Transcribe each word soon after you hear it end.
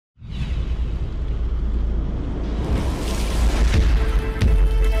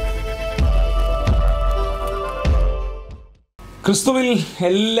ക്രിസ്തുവിൽ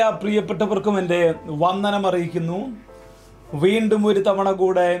എല്ലാ പ്രിയപ്പെട്ടവർക്കും എൻ്റെ വന്ദനം അറിയിക്കുന്നു. വീണ്ടും ഒരു തവണ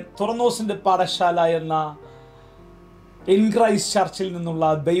കൂടെ തുറന്നോസിൻ്റെ പാഠശാല എന്ന ഇൻ ക്രൈസ്റ്റ് ചർച്ചിൽ നിന്നുള്ള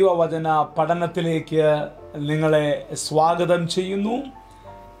ദൈവവചന പഠനത്തിലേക്ക് നിങ്ങളെ സ്വാഗതം ചെയ്യുന്നു.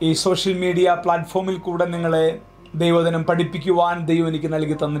 ഈ സോഷ്യൽ മീഡിയ പ്ലാറ്റ്ഫോമിൽ കൂടെ നിങ്ങളെ ദൈവവചനം പഠിപ്പിക്കുവാൻ ദൈവം എനിക്ക്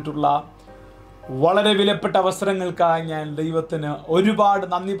നൽകി തന്നിട്ടുള്ള വളരെ വിലപ്പെട്ട അവസരങ്ങൾക്കായി ഞാൻ ദൈവത്തിന് ഒരുപാട്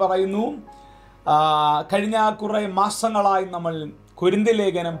നന്ദി പറയുന്നു. കഴിഞ്ഞ കുറേ മാസങ്ങളായി നമ്മൾ കൊരിന്ത്യർ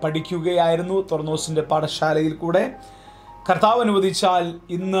ലേഖനം പഠിക്കുകയായിരുന്നു തുറന്നോസിൻ്റെ പാഠശാലയിൽ കൂടെ. കർത്താവ് അനുവദിച്ചാൽ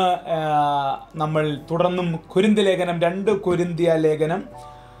ഇന്ന് നമ്മൾ തുടർന്നും കൊരിന്ത്യർ ലേഖനം 2 കൊരിന്ത്യ ലേഖനം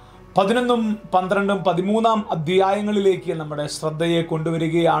 11, 12, 13 അധ്യായങ്ങളിലേക്ക് നമ്മുടെ ശ്രദ്ധയെ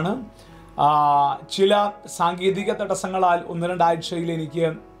കൊണ്ടുവരികയാണ്. ചില സാങ്കേതിക തടസ്സങ്ങളാൽ 1-2 ആഴ്ചയിൽ എനിക്ക്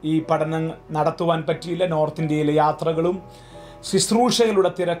ഈ പഠനം നടത്തുവാൻ പറ്റിയില്ല. നോർത്ത് ഇന്ത്യയിലെ യാത്രകളും ശുശ്രൂഷകളുടെ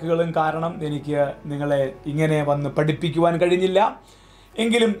തിരക്കുകളും കാരണം എനിക്ക് നിങ്ങളെ ഇങ്ങനെ വന്ന് പഠിപ്പിക്കുവാൻ കഴിഞ്ഞില്ല.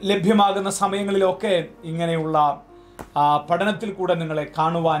 എങ്കിലും ലഭ്യമാകുന്ന സമയങ്ങളിലൊക്കെ ഇങ്ങനെയുള്ള പഠനത്തിൽ കൂടെ നിങ്ങളെ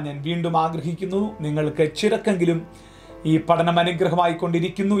കാണുവാൻ ഞാൻ വീണ്ടും ആഗ്രഹിക്കുന്നു. നിങ്ങൾക്ക് ചിരക്കെങ്കിലും ഈ പഠനം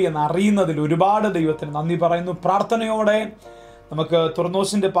അനുഗ്രഹമായിക്കൊണ്ടിരിക്കുന്നു എന്നറിയുന്നതിൽ ഒരുപാട് ദൈവത്തിന് നന്ദി പറയുന്നു. പ്രാർത്ഥനയോടെ നമുക്ക്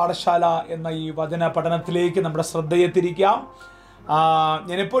തുറന്നോസിൻ്റെ പാഠശാല എന്ന ഈ വചന പഠനത്തിലേക്ക് നമ്മുടെ ശ്രദ്ധയെ തിരിക്കാം.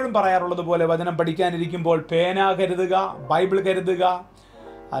 ഞാൻ എപ്പോഴും പറയാറുള്ളത് പോലെ വചനം പഠിക്കാനിരിക്കുമ്പോൾ പേന കരുതുക, ബൈബിൾ കരുതുക,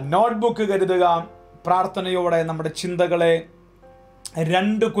 നോട്ട്ബുക്ക് കരുതുക. പ്രാർത്ഥനയോടെ നമ്മുടെ ചിന്തകളെ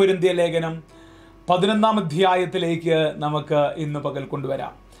 2 കൊരിന്ത്യർ ലേഖനം 11 അധ്യായത്തിലേക്ക് നമുക്ക് ഇന്ന് പകൽ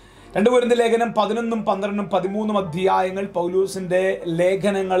കൊണ്ടുവരാം. 2 കൊരിന്ത്യർ ലേഖനം 11, 12, 13 അധ്യായങ്ങൾ പൗലോസിൻ്റെ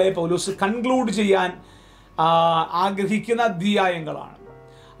ലേഖനങ്ങളെ പൗലോസ് കൺക്ലൂഡ് ചെയ്യാൻ ആഗ്രഹിക്കുന്ന അധ്യായങ്ങളാണ്.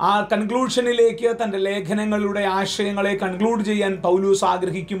 ആ കൺക്ലൂഷനിലേക്ക് തൻ്റെ ലേഖനങ്ങളുടെ ആശയങ്ങളെ കൺക്ലൂഡ് ചെയ്യാൻ പൗലോസ്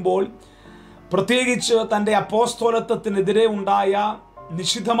ആഗ്രഹിക്കുമ്പോൾ, പ്രത്യേകിച്ച് തൻ്റെ അപ്പോസ്തലത്വത്തിനെതിരെ ഉണ്ടായ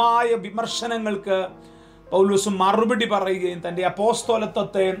നിശിതമായ വിമർശനങ്ങൾക്ക് പൗലോസ് മറുപടി പറയുകയും തൻ്റെ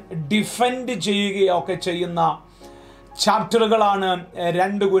അപ്പോസ്തലത്വത്തെ ഡിഫെൻഡ് ചെയ്യുകയും ഒക്കെ ചെയ്യുന്ന ചാപ്റ്ററുകളാണ്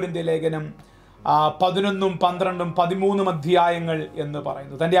 2 കൊരിന്ത്യർ ലേഖനം 11, 12, 13 അധ്യായങ്ങൾ എന്ന്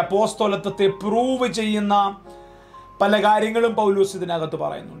പറയുന്നത്. തൻ്റെ അപ്പോസ്തലത്വത്തെ പ്രൂവ് ചെയ്യുന്ന പല കാര്യങ്ങളും പൗലോസ് ഇതിനകത്ത്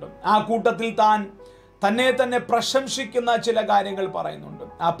പറയുന്നുണ്ട്. ആ കൂട്ടത്തിൽ തന്നെ പ്രശംസിക്കുന്ന ചില കാര്യങ്ങൾ പറയുന്നുണ്ട്.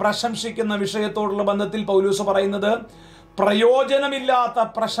 ആ പ്രശംസിക്കുന്ന വിഷയത്തോടുള്ള ബന്ധത്തിൽ പൗലോസ് പറയുന്നത് പ്രയോജനമില്ലാത്ത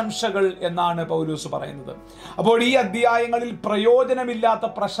പ്രശംസകൾ എന്നാണ് പൗലോസ് പറയുന്നത്. അപ്പോൾ ഈ അധ്യായങ്ങളിൽ പ്രയോജനമില്ലാത്ത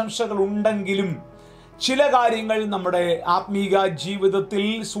പ്രശംസകൾ ഉണ്ടെങ്കിലും ചില കാര്യങ്ങൾ നമ്മുടെ ആത്മീക ജീവിതത്തിൽ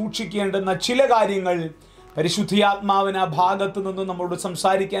സൂക്ഷിക്കേണ്ടുന്ന ചില കാര്യങ്ങൾ പരിശുദ്ധാത്മാവിന് ആ ഭാഗത്ത് നിന്ന് നമ്മോട്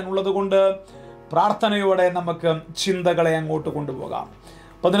സംസാരിക്കാനുള്ളത് കൊണ്ട് പ്രാർത്ഥനയോടെ നമുക്ക് ചിന്തകളെ അങ്ങോട്ട് കൊണ്ടുപോകാം.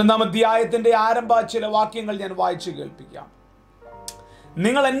 11 അധ്യായത്തിൻ്റെ ആരംഭ ചില വാക്യങ്ങൾ ഞാൻ വായിച്ചു കേൾപ്പിക്കാം.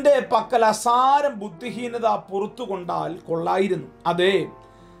 നിങ്ങൾ എൻ്റെ പക്കൽ അസാരം ബുദ്ധിഹീനത പുറത്തു കൊണ്ടാൽ കൊള്ളായിരുന്നു. അതെ,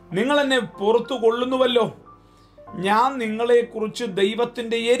 നിങ്ങൾ എന്നെ പുറത്തു കൊള്ളുന്നുവല്ലോ. ഞാൻ നിങ്ങളെക്കുറിച്ച്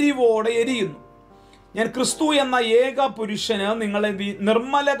ദൈവത്തിൻ്റെ എരിവോടെ എരിയുന്നു. ഞാൻ ക്രിസ്തു എന്ന ഏക പുരുഷന് നിങ്ങളെ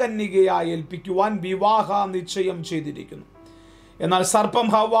നിർമ്മല കന്യകയായി ഏൽപ്പിക്കുവാൻ വിവാഹ നിശ്ചയം ചെയ്തിരിക്കുന്നു. എന്നാൽ സർപ്പം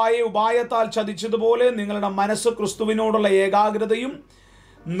ഹവ്വായെ ഉപായത്താൽ ചതിച്ചതുപോലെ നിങ്ങളുടെ മനസ്സ് ക്രിസ്തുവിനോടുള്ള ഏകാഗ്രതയും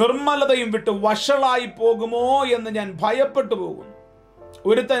നിർമ്മലതയും വിട്ട് വഷളായി പോകുമോ എന്ന് ഞാൻ ഭയപ്പെട്ടു പോകുന്നു.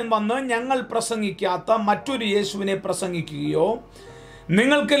 ഒരുത്തൻ വന്ന് ഞങ്ങൾ പ്രസംഗിക്കാത്ത മറ്റൊരു യേശുവിനെ പ്രസംഗിക്കുകയോ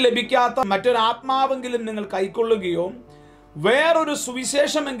നിങ്ങൾക്ക് ലഭിക്കാത്ത മറ്റൊരാത്മാവെങ്കിലും നിങ്ങൾ കൈക്കൊള്ളുകയോ വേറൊരു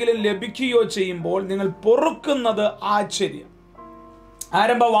സുവിശേഷമെങ്കിലും ലഭിക്കുകയോ ചെയ്യുമ്പോൾ നിങ്ങൾ പൊറുക്കുന്നത് ആശ്ചര്യം.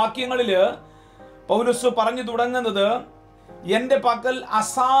 ആരംഭവാക്യങ്ങളിൽ പൗലോസ് പറഞ്ഞു തുടങ്ങുന്നത് എൻ്റെ പക്കൽ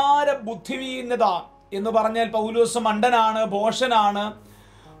അസാര ബുദ്ധിഹീനത എന്ന് പറഞ്ഞാൽ പൗലോസ് മണ്ടനാണ്, ഭോഷനാണ്.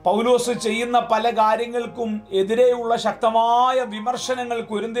 പൗലോസ് ചെയ്യുന്ന പല കാര്യങ്ങൾക്കും എതിരെയുള്ള ശക്തമായ വിമർശനങ്ങൾ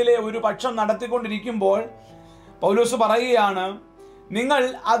കൊരിന്തിലെ ഒരു പക്ഷം നടത്തിക്കൊണ്ടിരിക്കുമ്പോൾ പൗലോസ് പറയുകയാണ്, നിങ്ങൾ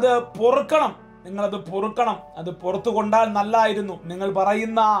അത് പൊറുക്കണം, നിങ്ങളത് പൊറുക്കണം. അത് പുറത്തു കൊണ്ടാൽ നല്ലായിരുന്നു. നിങ്ങൾ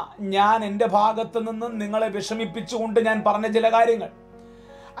പറയുന്ന ഞാൻ എൻ്റെ ഭാഗത്ത് നിന്ന് നിങ്ങളെ വിഷമിപ്പിച്ചുകൊണ്ട് ഞാൻ പറഞ്ഞ ചില കാര്യങ്ങൾ,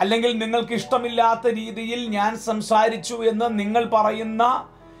 അല്ലെങ്കിൽ നിങ്ങൾക്ക് ഇഷ്ടമില്ലാത്ത രീതിയിൽ ഞാൻ സംസാരിച്ചു എന്ന് നിങ്ങൾ പറയുന്ന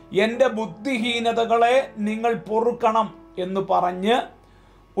എൻ്റെ ബുദ്ധിഹീനതകളെ നിങ്ങൾ പൊറുക്കണം എന്ന് പറഞ്ഞ്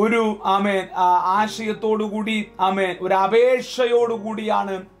ഒരു ആശയത്തോടുകൂടി ഒരു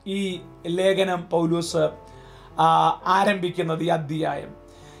അപേക്ഷയോടുകൂടിയാണ് ഈ ലേഖനം പൗലോസ് ആരംഭിക്കുന്നത്. ഈ അധ്യായം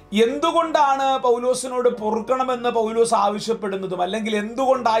എന്തുകൊണ്ടാണ് പൗലോസിനോട് പൊറുക്കണമെന്ന് പൗലോസ് ആവശ്യപ്പെടുന്നതും, അല്ലെങ്കിൽ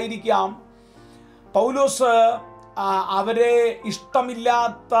എന്തുകൊണ്ടായിരിക്കാം പൗലോസ് അവരെ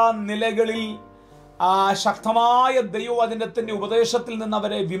ഇഷ്ടമില്ലാത്ത നിലകളിൽ ശക്തമായ ദൈവവചനത്തിൻ്റെ ഉപദേശത്തിൽ നിന്ന്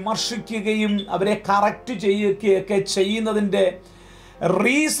അവരെ വിമർശിക്കുകയും അവരെ കറക്റ്റ് ചെയ്യുകയൊക്കെ ചെയ്യുന്നതിൻ്റെ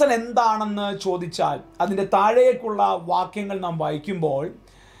റീസൺ എന്താണെന്ന് ചോദിച്ചാൽ അതിൻ്റെ താഴേക്കുള്ള വാക്യങ്ങൾ നാം വായിക്കുമ്പോൾ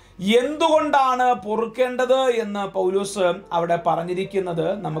എന്തുകൊണ്ടാണ് പൊറുക്കേണ്ടത് എന്ന് പൗലോസ് അവിടെ പറഞ്ഞിരിക്കുന്നത്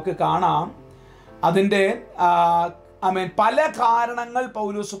നമുക്ക് കാണാം. അതിൻ്റെ ആമേൻ, പല കാരണങ്ങൾ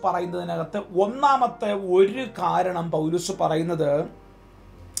പൗലോസ് പറയുന്നതിനകത്ത് ഒന്നാമത്തെ ഒരു കാരണം പൗലോസ് പറയുന്നത്,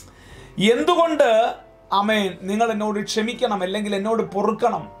 എന്തുകൊണ്ട് ആമേൻ നിങ്ങൾ എന്നോട് ക്ഷമിക്കണം അല്ലെങ്കിൽ എന്നോട്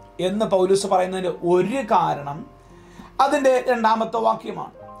പൊറുക്കണം എന്ന് പൗലോസ് പറയുന്നതിന് ഒരു കാരണം അതിൻ്റെ 2-ാമത്തെ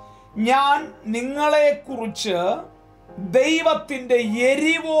വാക്യമാണ്. ഞാൻ നിങ്ങളെക്കുറിച്ച് ദൈവത്തിൻ്റെ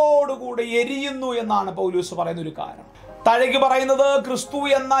എരിവോടുകൂടെ എരിയുന്നു എന്നാണ് പൗലോസ് പറയുന്ന ഒരു കാരണം. താഴേക്ക് പറയുന്നത്, ക്രിസ്തു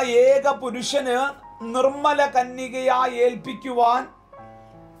എന്ന ഏക പുരുഷന് നിർമ്മല കന്യകയായി ഏൽപ്പിക്കുവാൻ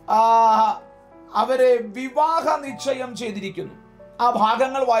അവരെ വിവാഹ നിശ്ചയം ചെയ്തിരിക്കുന്നു. ആ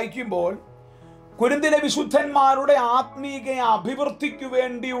ഭാഗങ്ങൾ വായിക്കുമ്പോൾ കൊരിന്തിലെ വിശുദ്ധന്മാരുടെ ആത്മീക അഭിവൃദ്ധിക്കു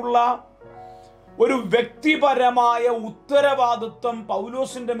വേണ്ടിയുള്ള ഒരു വ്യക്തിപരമായ ഉത്തരവാദിത്വം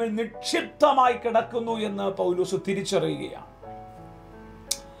പൗലോസിന്റെ മേൽ നിക്ഷിപ്തമായി കിടക്കുന്നു എന്ന് പൗലോസ് തിരിച്ചറിയുകയാണ്.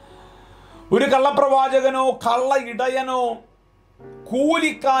 ഒരു കള്ളപ്രവാചകനോ കള്ള ഇടയനോ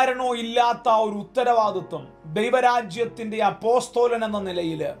കൂലിക്കാരനോ ഇല്ലാത്ത ഒരു ഉത്തരവാദിത്വം ദൈവരാജ്യത്തിന്റെ അപ്പോസ്തോലൻ എന്ന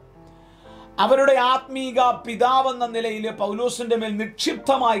നിലയിൽ, അവരുടെ ആത്മീക പിതാവെന്ന നിലയിൽ പൗലോസിന്റെ മേൽ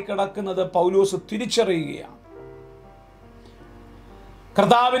നിക്ഷിപ്തമായി കിടക്കുന്നത് പൗലോസ് തിരിച്ചറിയുകയാണ്.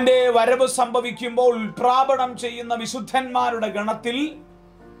 കർത്താവിന്റെ വരവ് സംഭവിക്കുമ്പോൾ ഉൽപ്രാപണം ചെയ്യുന്ന വിശുദ്ധന്മാരുടെ ഗണത്തിൽ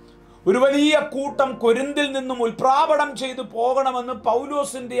ഒരു വലിയ കൂട്ടം കൊരിന്തിൽ നിന്നും ഉൽപ്രാപണം ചെയ്തു പോകണമെന്ന്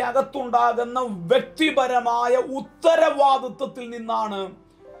പൗലോസിന്റെ അകത്തുണ്ടാകുന്ന വ്യക്തിപരമായ ഉത്തരവാദിത്വത്തിൽ നിന്നാണ്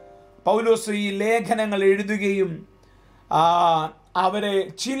പൗലോസ് ഈ ലേഖനങ്ങൾ എഴുതുകയും അവരെ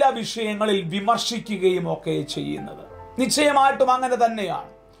ചില വിഷയങ്ങളിൽ വിമർശിക്കുകയും ഒക്കെ ചെയ്യുന്നത്. നിശ്ചയമായിട്ടും അങ്ങനെ തന്നെയാണ്.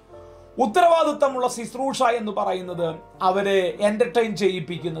 ഉത്തരവാദിത്വമുള്ള ശുശ്രൂഷ എന്ന് പറയുന്നത് അവരെ എന്റർടൈൻ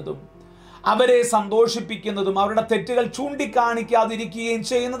ചെയ്യിപ്പിക്കുന്നതും അവരെ സന്തോഷിപ്പിക്കുന്നതും അവരുടെ തെറ്റുകൾ ചൂണ്ടിക്കാണിക്കാതിരിക്കുകയും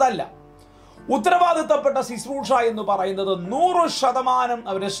ചെയ്യുന്നതല്ല. ഉത്തരവാദിത്തപ്പെട്ട ശുശ്രൂഷ എന്ന് പറയുന്നത് 100%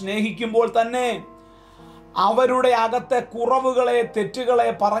 അവരെ സ്നേഹിക്കുമ്പോൾ തന്നെ അവരുടെ അകത്തെ കുറവുകളെ, തെറ്റുകളെ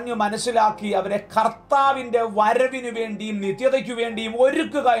പറഞ്ഞു മനസ്സിലാക്കി അവരെ കർത്താവിൻ്റെ വരവിന് വേണ്ടിയും നിത്യതയ്ക്കു വേണ്ടിയും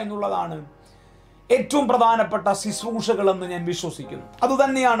ഒരുക്കുക എന്നുള്ളതാണ് ഏറ്റവും പ്രധാനപ്പെട്ട ശുശ്രൂഷകളെന്ന് ഞാൻ വിശ്വസിക്കുന്നു.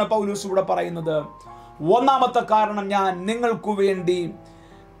 അതുതന്നെയാണ് പൗലോസ് ഇവിടെ പറയുന്നത്. ഒന്നാമത്തെ കാരണം, ഞാൻ നിങ്ങൾക്ക് വേണ്ടി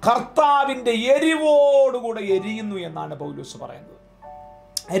കർത്താവിൻ്റെ എരിവോടുകൂടെ എരിയുന്നു എന്നാണ് പൗലോസ് പറയുന്നത്.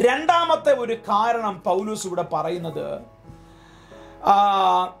 രണ്ടാമത്തെ ഒരു കാരണം പൗലോസ് ഇവിടെ പറയുന്നത്,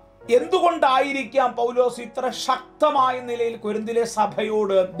 എന്തുകൊണ്ടായിരിക്കാം പൗലോസ് ഇത്ര ശക്തമായ നിലയിൽ കൊരിന്തിലെ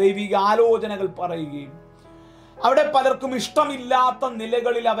സഭയോട് ദൈവിക ആലോചനകൾ പറയുകയും അവിടെ പലർക്കും ഇഷ്ടമില്ലാത്ത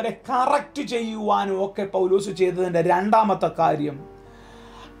നിലകളിൽ അവരെ കറക്റ്റ് ചെയ്യുവാനും ഒക്കെ പൗലോസ് ചെയ്തതിൻ്റെ രണ്ടാമത്തെ കാര്യം,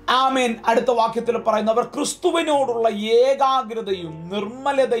 ആമേൻ, അടുത്ത വാക്യത്തിൽ പറയുന്നവർ ക്രിസ്തുവിനോടുള്ള ഏകാഗ്രതയും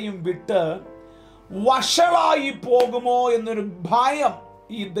നിർമ്മലതയും വിട്ട് വഷളായി പോകുമോ എന്നൊരു ഭയം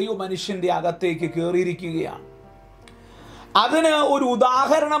ഈ ദൈവ മനുഷ്യന്റെ അകത്തേക്ക് കയറിയിരിക്കുകയാണ്. അതിന് ഒരു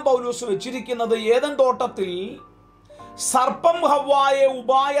ഉദാഹരണം പൗലോസ് വെച്ചിരിക്കുന്നത്, ഏദൻ തോട്ടത്തിൽ സർപ്പം ഹവ്വായെ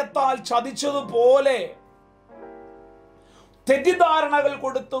ഉപായത്താൽ ചതിച്ചതുപോലെ, തെറ്റിദ്ധാരണകൾ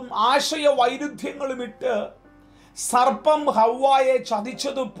കൊടുത്തും ആശയ വൈരുദ്ധ്യങ്ങളും ഇട്ട് സർപ്പം ഹവ്വായെ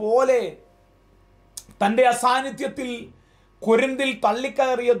ചതിച്ചതുപോലെ തൻ്റെ അസാന്നിധ്യത്തിൽ കൊരിന്തിൽ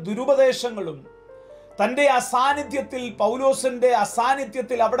തള്ളിക്കയറിയ ദുരുപദേശങ്ങളും തൻ്റെ അസാന്നിധ്യത്തിൽ, പൗലോസിന്റെ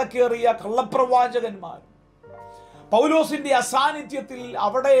അസാന്നിധ്യത്തിൽ അവിടെ കയറിയ കള്ളപ്രവാചകന്മാരും, പൗലോസിന്റെ അസാന്നിധ്യത്തിൽ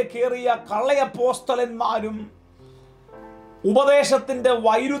അവിടെ കയറിയ കള്ളയപ്പോസ്തലന്മാരും ഉപദേശത്തിന്റെ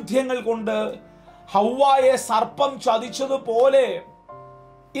വൈരുദ്ധ്യങ്ങൾ കൊണ്ട് ഹവ്വായെ സർപ്പം ചതിച്ചതുപോലെ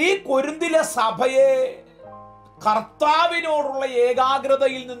ഈ കൊരിന്തിലെ സഭയെ കർത്താവിനോടുള്ള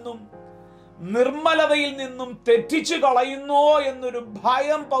ഏകാഗ്രതയിൽ നിന്നും നിർമ്മലതയിൽ നിന്നും തെറ്റിച്ചു കളയുന്നോ എന്നൊരു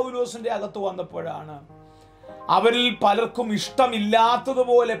ഭയം പൗലോസിന്റെ അകത്ത് വന്നപ്പോഴാണ് അവരിൽ പലർക്കും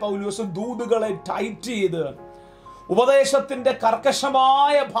ഇഷ്ടമില്ലാത്തതുപോലെ പൗലോസ് ദൂതുകളെ ടൈറ്റ് ചെയ്ത് ഉപദേശത്തിന്റെ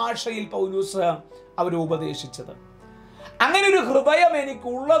കർക്കശമായ ഭാഷയിൽ പൗലോസ് അവരെ ഉപദേശിച്ചത്. അങ്ങനെ ഒരു ഹൃദയം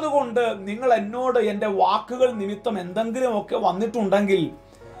എനിക്കുള്ളത് കൊണ്ട് നിങ്ങൾ എന്നോട് എൻ്റെ വാക്കുകൾ നിമിത്തം എന്തെങ്കിലുമൊക്കെ വന്നിട്ടുണ്ടെങ്കിൽ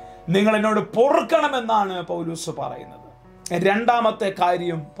നിങ്ങൾ എന്നോട് പൊറുക്കണമെന്നാണ് പൗലോസ് പറയുന്നത്. രണ്ടാമത്തെ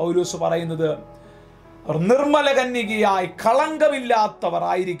കാര്യം പൗലോസ് പറയുന്നത്, നിർമ്മല കന്യകയായി കളങ്കമില്ലാത്തവർ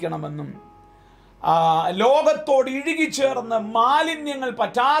ആയിരിക്കണമെന്നും ലോകത്തോട് ഇഴുകിച്ചേർന്ന് മാലിന്യങ്ങൾ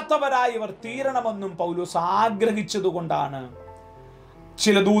പറ്റാത്തവരായി ഇവർ തീരണമെന്നും പൗലോസ് ആഗ്രഹിച്ചതുകൊണ്ടാണ്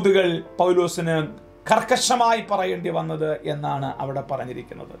ചില ദൂതുകൾ പൗലോസിന് കർക്കശമായി പറയേണ്ടി വന്നത് എന്നാണ് അവിടെ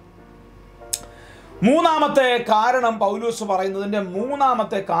പറഞ്ഞിരിക്കുന്നത്. മൂന്നാമത്തെ കാരണം പൗലോസ് പറയുന്നതിന്റെ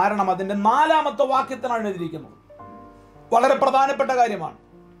മൂന്നാമത്തെ കാരണം അതിന്റെ 4-ാമത്തെ വാക്യത്തിലാണ് എഴുതിയിരിക്കുന്നത്. വളരെ പ്രധാനപ്പെട്ട കാര്യമാണ്.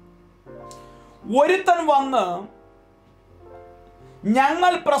 ഒരുത്തൻ വന്ന്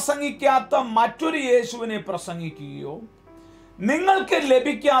ഞങ്ങൾ പ്രസംഗിക്കാത്ത മറ്റൊരു യേശുവിനെ പ്രസംഗിക്കുകയോ നിങ്ങൾക്ക്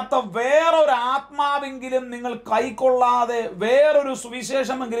ലഭിക്കാത്ത വേറൊരു ആത്മാവെങ്കിലും നിങ്ങൾ കൈക്കൊള്ളാതെ വേറൊരു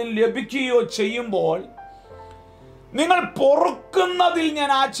സുവിശേഷമെങ്കിലും ലഭിക്കുകയോ ചെയ്യുമ്പോൾ നിങ്ങൾ പൊറുക്കുന്നതിൽ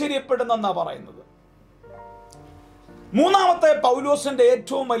ഞാൻ ആശ്ചര്യപ്പെടുന്നെന്നാണ് പറയുന്നത്. മൂന്നാമത്തെ പൗലോസിന്റെ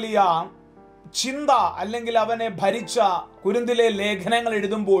ഏറ്റവും വലിയ ചിന്ത, അല്ലെങ്കിൽ അവനെ ഭരിച്ച കൊരിന്തിലെ ലേഖനങ്ങൾ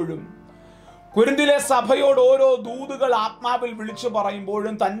എഴുതുമ്പോഴും കൊരിന്തിലെ സഭയോട് ഓരോ ദൂതുകൾ ആത്മാവിൽ വിളിച്ചു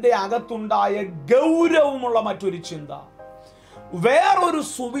പറയുമ്പോഴും തൻ്റെ അകത്തുണ്ടായ ഗൗരവമുള്ള മറ്റൊരു ചിന്ത, വേറൊരു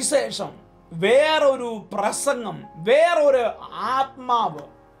സുവിശേഷം, വേറൊരു പ്രസംഗം, വേറൊരു ആത്മാവ്,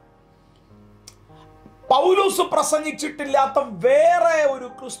 പൗലോസ് പ്രസംഗിച്ചിട്ടില്ലാത്ത വേറെ ഒരു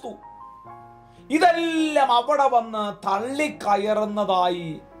ക്രിസ്തു, ഇതെല്ലാം അവിടെ വന്ന് തള്ളിക്കയറുന്നതായി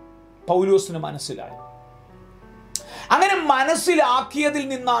പൗലോസിന് മനസ്സിലായി. അങ്ങനെ മനസ്സിലാക്കിയതിൽ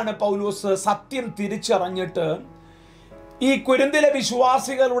നിന്നാണ് പൗലോസ് സത്യം തിരിച്ചറിഞ്ഞിട്ട് ഈ കൊരിന്തിലെ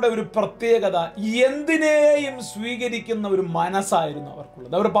വിശ്വാസികളുടെ ഒരു പ്രത്യേകത, എന്തിനേയും സ്വീകരിക്കുന്ന ഒരു മനസ്സായിരുന്നു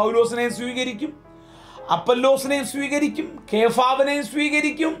അവർക്കുള്ളത്. അവർ പൗലോസിനെയും സ്വീകരിക്കും, അപ്പല്ലോസിനെയും സ്വീകരിക്കും, കേഫാവിനെയും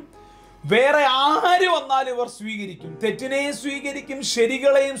സ്വീകരിക്കും, വേറെ ആര് വന്നാലും ഇവർ സ്വീകരിക്കും. തെറ്റിനെയും സ്വീകരിക്കും,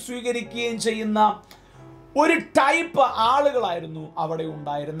 ശരികളെയും സ്വീകരിക്കുകയും ചെയ്യുന്ന ഒരു ടൈപ്പ് ആളുകളായിരുന്നു അവിടെ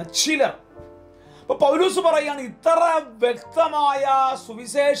ഉണ്ടായിരുന്ന ചിലർ. അപ്പൊ പൗലോസ് പറയാണ്, ഇത്ര വ്യക്തമായ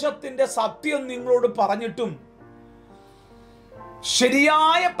സുവിശേഷത്തിന്റെ സത്യം നിങ്ങളോട് പറഞ്ഞിട്ടും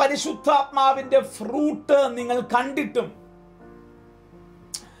ശരിയായ പരിശുദ്ധാത്മാവിന്റെ ഫ്രൂട്ട് നിങ്ങൾ കണ്ടിട്ടും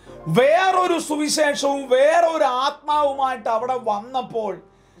വേറൊരു സുവിശേഷവും വേറൊരു ആത്മാവുമായിട്ട് അവിടെ വന്നപ്പോൾ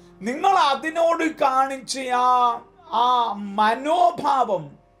നിങ്ങൾ അതിനോട് കാണിച്ച ആ മനോഭാവം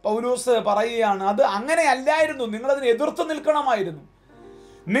പൗലോസ് പറയുകയാണ്, അത് അങ്ങനെയല്ലായിരുന്നു, നിങ്ങൾ അതിനെ എതിർത്ത് നിൽക്കണമായിരുന്നു,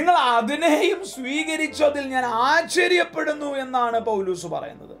 നിങ്ങൾ അതിനെയും സ്വീകരിച്ചതിൽ ഞാൻ ആശ്ചര്യപ്പെടുന്നു എന്നാണ് പൗലോസ്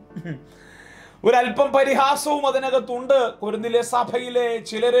പറയുന്നത്. ഒരല്പം പരിഹാസവും അതിനകത്തുണ്ട്. കൊരിന്തിലെ സഭയിലെ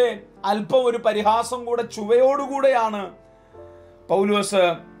ചിലരെ അല്പം ഒരു പരിഹാസം കൂടെ ചുവയോടുകൂടെയാണ് പൗലോസ്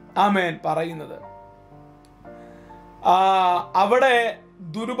ആമേൻ പറയുന്നത്. അവിടെ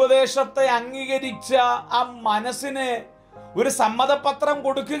ദുരുപദേശത്തെ അംഗീകരിച്ച ആ മനസ്സിന് ഒരു സമ്മതപത്രം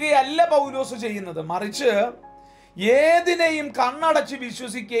കൊടുക്കുകയല്ല പൗലോസ് ചെയ്യുന്നത്, മറിച്ച് ഏതിനെയും കണ്ണടച്ച്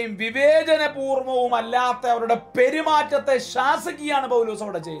വിശ്വസിക്കുകയും വിവേചനപൂർവവും അല്ലാത്ത അവരുടെ പെരുമാറ്റത്തെ ശാസിക്കുകയാണ് പൗലോസ്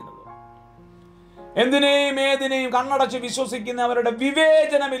അവിടെ ചെയ്യുന്നത്. എന്തിനേയും ഏതിനെയും കണ്ണടച്ച് വിശ്വസിക്കുന്ന അവരുടെ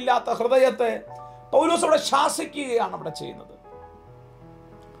വിവേചനമില്ലാത്ത ഹൃദയത്തെ പൗലോസ് അവിടെ ശാസിക്കുകയാണ് അവിടെ ചെയ്യുന്നത്.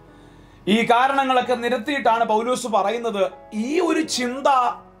 ഈ കാരണങ്ങളൊക്കെ നിരത്തിയിട്ടാണ് പൗലോസ് പറയുന്നത്, ഈ ഒരു ചിന്ത,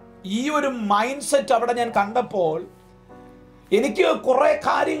 ഈ ഒരു മൈൻഡ് സെറ്റ് അവിടെ ഞാൻ കണ്ടപ്പോൾ എനിക്ക് കുറെ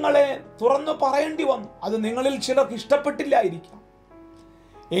കാര്യങ്ങളെ തുറന്നു പറയേണ്ടി വന്നു. അത് നിങ്ങളിൽ ചിലർക്ക് ഇഷ്ടപ്പെട്ടില്ലായിരിക്കാം,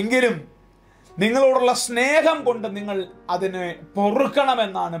 എങ്കിലും നിങ്ങളോടുള്ള സ്നേഹം കൊണ്ട് നിങ്ങൾ അതിനെ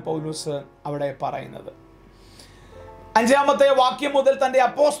പൊറുക്കണമെന്നാണ് പൗലോസ് അവിടെ പറയുന്നത്. 5-ാമത്തെ വാക്യം മുതൽ തന്റെ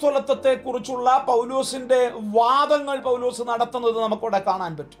അപ്പോസ്തലത്വത്തെ കുറിച്ചുള്ള പൗലോസിന്റെ വാദങ്ങൾ പൗലോസ് നടത്തുന്നത് നമുക്കിവിടെ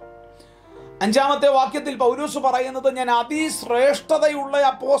കാണാൻ പറ്റും. 5-ാമത്തെ വാക്യത്തിൽ പൗലോസ് പറയുന്നത്, ഞാൻ അതിശ്രേഷ്ഠതയുള്ള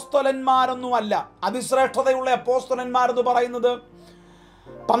അപ്പോസ്തലന്മാരൊന്നുമല്ല. അതിശ്രേഷ്ഠതയുള്ള അപ്പോസ്തലന്മാരെന്ന് പറയുന്നത്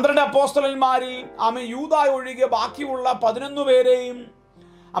 12 അപ്പോസ്തലന്മാരിൽ യൂദായ ഒഴികെ ബാക്കിയുള്ള 11 പേരെയും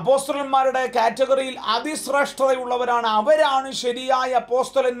അപ്പോസ്തലന്മാരുടെ കാറ്റഗറിയിൽ അതിശ്രേഷ്ഠതയുള്ളവരാണ്, അവരാണ് ശരിയായ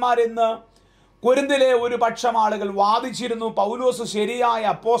അപ്പോസ്തലന്മാരെന്ന് കൊരിന്തിലെ ഒരു പക്ഷം ആളുകൾ വാദിച്ചിരുന്നു. പൗലോസ് ശരിയായ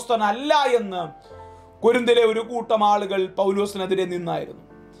അപ്പോസ്തലനല്ല എന്ന് കൊരിന്തിലെ ഒരു കൂട്ടം ആളുകൾ പൗലോസിനെതിരെ നിന്നായിരുന്നു.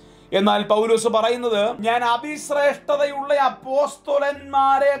 എന്നാൽ പൗലോസ് പറയുന്നത്, ഞാൻ അതിശ്രേഷ്ഠതയുള്ള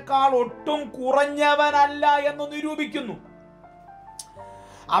അപ്പോസ്തലന്മാരെക്കാൾ ഒട്ടും കുറഞ്ഞവനല്ല എന്ന് നിരൂപിക്കുന്നു.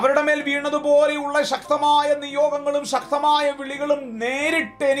 അവരുടെ മേൽ വീണതുപോലെയുള്ള ശക്തമായ നിയോഗങ്ങളും ശക്തമായ വിളികളും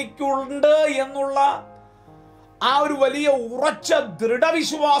നേരിട്ട് എനിക്കുണ്ട് എന്നുള്ള ആ ഒരു വലിയ ഉറച്ച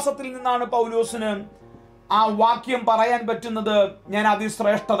ദൃഢവിശ്വാസത്തിൽ നിന്നാണ് പൗലോസിന് ആ വാക്യം പറയാൻ പറ്റുന്നത്, ഞാൻ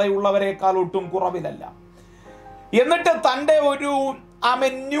അതിശ്രേഷ്ഠതയുള്ളവരെക്കാൾ ഒട്ടും കുറവിലല്ല. എന്നിട്ട് തൻ്റെ ഒരു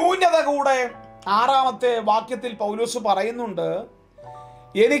ന്യൂനത കൂടെ 6-ാമത്തെ വാക്യത്തിൽ പൗലോസ് പറയുന്നുണ്ട്,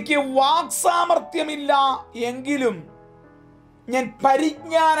 എനിക്ക് വാക്സാമർത്ഥ്യമില്ല എങ്കിലും ഞാൻ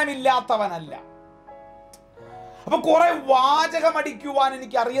പരിജ്ഞാനമില്ലാത്തവനല്ല. അപ്പൊ കുറെ വാചകമടിക്കുവാൻ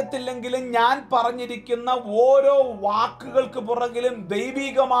എനിക്ക് അറിയത്തില്ലെങ്കിലും ഞാൻ പറഞ്ഞിരിക്കുന്ന ഓരോ വാക്കുകൾക്ക് പുറകിലും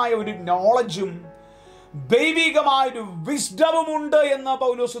ദൈവികമായ ഒരു നോളജും ദൈവികമായ ഒരു വിസ്ഡവും ഉണ്ട് എന്ന്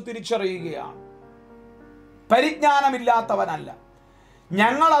പൗലോസ് തിരിച്ചറിയുകയാണ്. പരിജ്ഞാനമില്ലാത്തവനല്ല.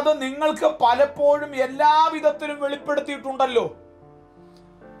 ഞങ്ങളത് നിങ്ങൾക്ക് പലപ്പോഴും എല്ലാവിധത്തിലും വെളിപ്പെടുത്തിയിട്ടുണ്ടല്ലോ.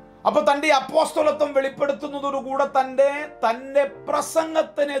 അപ്പൊ തന്റെ അപ്പോസ്തലത്വം വെളിപ്പെടുത്തുന്നതോടുകൂടെ തന്റെ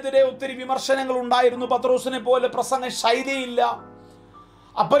പ്രസംഗത്തിനെതിരെ ഒത്തിരി വിമർശനങ്ങൾ ഉണ്ടായിരുന്നു. പത്രോസിനെ പോലെ പ്രസംഗ ശൈലിയില്ല,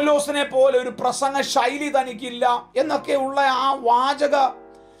 അപ്പല്ലോസിനെ പോലെ ഒരു പ്രസംഗ ശൈലി തനിക്കില്ല എന്നൊക്കെയുള്ള ആ വാചക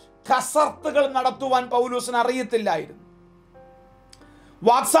കസർത്തുകൾ നടത്തുവാൻ പൗലോസിന് അറിയത്തില്ലായിരുന്നു.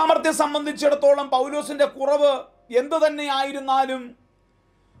 വാക്സാമർത്ഥ്യം സംബന്ധിച്ചിടത്തോളം പൗലോസിന്റെ കുറവ് എന്തു തന്നെ ആയിരുന്നാലും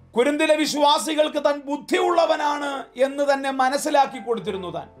കൊരിന്തിലെ വിശ്വാസികൾക്ക് താൻ ബുദ്ധിയുള്ളവനാണ് എന്ന് തന്നെ മനസ്സിലാക്കി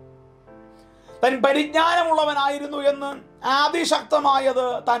കൊടുത്തിരുന്നു. താൻ പരിജ്ഞാനമുള്ളവനായിരുന്നു എന്ന് അതിശക്തമായത്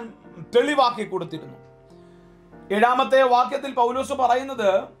താൻ തെളിവാക്കി കൊടുത്തിരുന്നു. 7-ാമത്തെ വാക്യത്തിൽ പൗലോസ്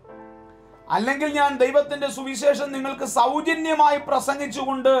പറയുന്നത്, അല്ലെങ്കിൽ ഞാൻ ദൈവത്തിന്റെ സുവിശേഷം നിങ്ങൾക്ക് സൗജന്യമായി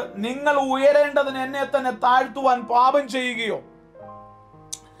പ്രസംഗിച്ചുകൊണ്ട് നിങ്ങൾ ഉയരേണ്ടതിന് എന്നെ തന്നെ താഴ്ത്തുവാൻ പാപം ചെയ്യുകയോ?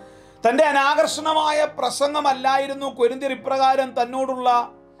 തന്റെ അനാകർഷണമായ പ്രസംഗമല്ലായിരുന്നു കൊരിന്ത്യർ ഇപ്രകാരം തന്നോടുള്ള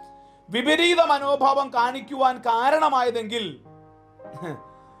വിപരീത മനോഭാവം കാണിക്കുവാൻ കാരണമായതെങ്കിൽ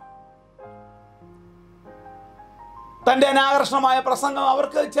തന്റെ അനാകർഷണമായ പ്രസംഗം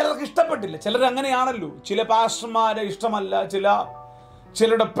അവർക്ക് ചിലർക്ക് ഇഷ്ടപ്പെട്ടില്ല. ചിലർ അങ്ങനെയാണല്ലോ. ചില പാസ്റ്റർമാരെ ഇഷ്ടമല്ല,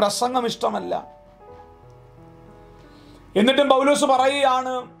 ചിലരുടെ പ്രസംഗം ഇഷ്ടമല്ല. എന്നിട്ടും പൗലോസ്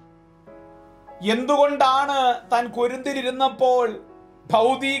പറയുകയാണ്, എന്തുകൊണ്ടാണ് താൻ കൊരിന്തിലിരുന്നപ്പോൾ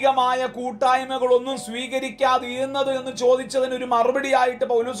ഭൗതികമായ കൂട്ടായ്മകളൊന്നും സ്വീകരിക്കാതിരുന്നത് എന്ന് ചോദിച്ചതിന് ഒരു മറുപടിയായിട്ട്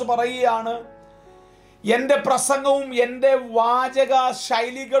പൗലോസ് പറയുകയാണ്, എൻ്റെ പ്രസംഗവും എൻ്റെ വാചക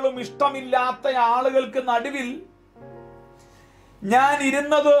ശൈലികളും ഇഷ്ടമില്ലാത്ത ആളുകൾക്ക് നടുവിൽ ഞാൻ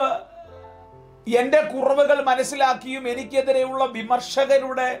ഇരുന്നത് എൻ്റെ കുറവുകൾ മനസ്സിലാക്കിയും എനിക്കെതിരെയുള്ള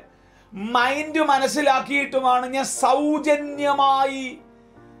വിമർശകരുടെ മൈൻഡ് മനസ്സിലാക്കിയിട്ടുമാണ് ഞാൻ സൗജന്യമായി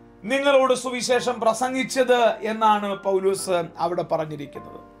നിങ്ങളോട് സുവിശേഷം പ്രസംഗിച്ചത് എന്നാണ് പൗലോസ് അവിടെ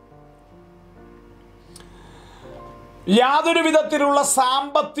പറഞ്ഞിരിക്കുന്നത്. യാതൊരു വിധത്തിലുള്ള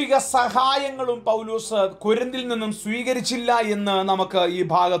സാമ്പത്തിക സഹായങ്ങളും പൗലോസ് കൊരിന്തിൽ നിന്നും സ്വീകരിച്ചില്ല എന്ന് നമുക്ക് ഈ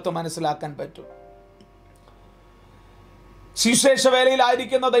ഭാഗത്ത് മനസ്സിലാക്കാൻ പറ്റും. സുവിശേഷ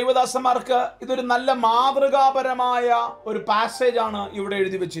വേലയിലായിരിക്കുന്ന ദൈവദാസന്മാർക്ക് ഇതൊരു നല്ല മാതൃകാപരമായ ഒരു പാസേജ് ആണ് ഇവിടെ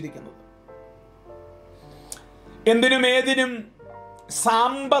എഴുതി വച്ചിരിക്കുന്നത്. എന്തിനും ഏതിനും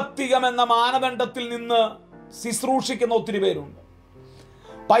സാമ്പത്തികം എന്ന മാനദണ്ഡത്തിൽ നിന്ന് ശുശ്രൂഷിക്കുന്ന ഒത്തിരി പേരുണ്ട്.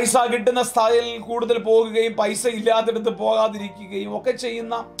 പൈസ കിട്ടുന്ന സ്ഥലത്തിൽ കൂടുതൽ പോകുകയും പൈസ ഇല്ലാത്തിടത്ത് പോകാതിരിക്കുകയും ഒക്കെ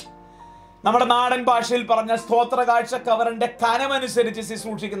ചെയ്യുന്ന, നമ്മുടെ നാടൻ ഭാഷയിൽ പറഞ്ഞ സ്തോത്ര കാഴ്ചക്കവരന്റെ കനമനുസരിച്ച്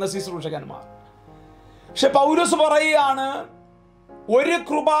ശുശ്രൂഷിക്കുന്ന ശുശ്രൂഷകന്മാർ. പക്ഷെ പൗലോസ് പറയുകയാണ്, ഒരു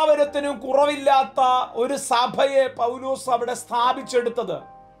കൃപാവരത്തിനും കുറവില്ലാത്ത ഒരു സഭയെ പൗലോസ് അവിടെ സ്ഥാപിച്ചെടുത്തത്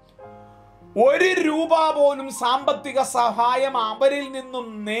 1 രൂപ പോലും സാമ്പത്തിക സഹായം അവരിൽ നിന്നും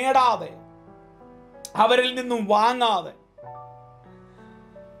നേടാതെ, അവരിൽ നിന്നും വാങ്ങാതെ,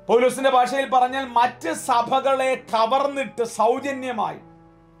 പൗലോസിന്റെ ഭാഷയിൽ പറഞ്ഞാൽ മറ്റ് സഭകളെ കവർന്നിട്ട് സൗജന്യമായി.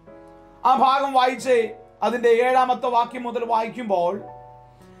 ആ ഭാഗം വായിച്ചേ. അതിന്റെ 7-ാമത്തെ വാക്യം മുതൽ വായിക്കുമ്പോൾ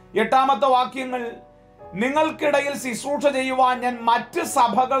 8-ാമത്തെ വാക്യങ്ങൾ, നിങ്ങൾക്കിടയിൽ ശുശ്രൂഷ ചെയ്യുവാൻ ഞാൻ മറ്റ്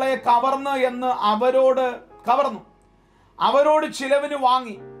സഭകളെ കവർന്നു എന്ന് അവരോട് ചിലവിന്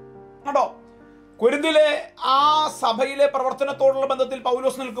വാങ്ങി. കേട്ടോ, കൊരിന്തിലെ ആ സഭയിലെ പ്രവർത്തനത്തോടുള്ള ബന്ധത്തിൽ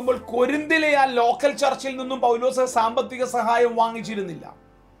പൗലോസ് നിൽക്കുമ്പോൾ കൊരിന്തിലെ ആ ലോക്കൽ ചർച്ചിൽ നിന്നും പൗലോസ് സാമ്പത്തിക സഹായം വാങ്ങിച്ചിരുന്നില്ല.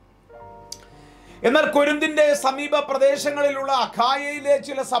 എന്നാൽ കൊരിന്തിന്റെ സമീപ പ്രദേശങ്ങളിലുള്ള അഖായയിലെ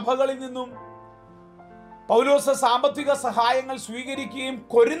ചില സഭകളിൽ നിന്നും പൗലോസ് സാമ്പത്തിക സഹായങ്ങൾ സ്വീകരിക്കുകയും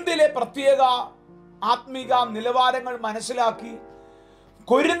കൊരിന്തിലെ പ്രത്യേക ആത്മീക നിലവാരങ്ങൾ മനസ്സിലാക്കി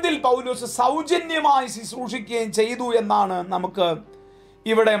കൊരിന്തിൽ പൗലോസ് സൗജന്യമായി ശുശ്രൂഷിക്കുകയും ചെയ്തു എന്നാണ് നമുക്ക്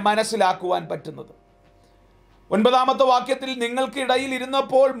ഇവിടെ മനസ്സിലാക്കുവാൻ പറ്റുന്നത്. 9-ാമത്തെ വാക്യത്തിൽ, നിങ്ങൾക്കിടയിൽ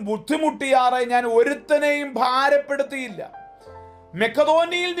ഇരുന്നപ്പോൾ ബുദ്ധിമുട്ടിയാറെ ഞാൻ ഒരുത്തനെയും ഭാരപ്പെടുത്തിയില്ല.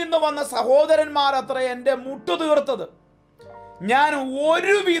 മെക്കദോനിയിൽ നിന്ന് വന്ന സഹോദരന്മാർ അത്ര എൻ്റെ മുട്ടു തീർത്തത്. ഞാൻ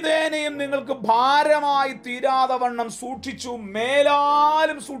ഒരു വിധേനയും നിങ്ങൾക്ക് ഭാരമായി തീരാതെ വണ്ണം സൂക്ഷിച്ചു,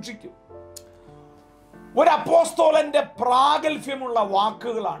 മേലാലും സൂക്ഷിക്കും. ഒരു അപ്പോസ്തോലന്റെ പ്രാഗൽഭ്യമുള്ള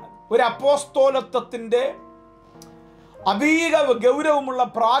വാക്കുകളാണ്. ഒരു അപ്പോസ്തോലത്വത്തിന്റെ അതീക ഗൗരവമുള്ള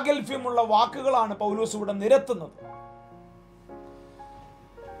പ്രാഗൽഭ്യമുള്ള വാക്കുകളാണ് പൗലോസ് ഇവിടെ നിരത്തുന്നത്.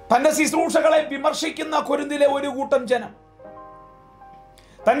 തന്റെ ശുശ്രൂഷകളെ വിമർശിക്കുന്ന കൊരിന്തിലെ ഒരു കൂട്ടം ജനം,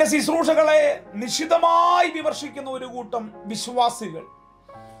 തന്റെ ശുശ്രൂഷകളെ നിശിതമായി വിമർശിക്കുന്ന ഒരു കൂട്ടം വിശ്വാസികൾ,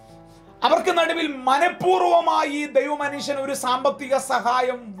 അവർക്ക് നടുവിൽ മനഃപൂർവമായി ദൈവമനുഷ്യൻ ഒരു സാമ്പത്തിക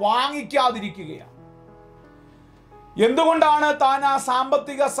സഹായം വാങ്ങിക്കാതിരിക്കുകയാണ്. എന്തുകൊണ്ടാണ് താൻ ആ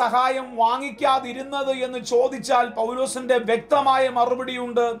സാമ്പത്തിക സഹായം വാങ്ങിക്കാതിരുന്നത് എന്ന് ചോദിച്ചാൽ പൗലോസിന്റെ വ്യക്തമായ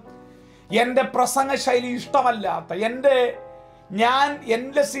മറുപടിയുണ്ട്. എൻ്റെ പ്രസംഗ ശൈലി ഇഷ്ടമല്ലാത്ത,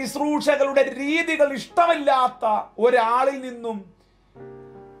 എൻ്റെ ശുശ്രൂഷകളുടെ രീതികൾ ഇഷ്ടമില്ലാത്ത ഒരാളിൽ നിന്നും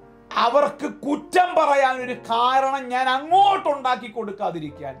അവർക്ക് കുറ്റം പറയാൻ ഒരു കാരണം ഞാൻ അങ്ങോട്ടുണ്ടാക്കി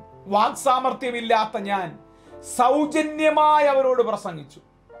കൊടുക്കാതിരിക്കാൻ, വാക്സാമർത്ഥ്യമില്ലാത്ത ഞാൻ സൗജന്യമായി അവരോട് പ്രസംഗിച്ചു.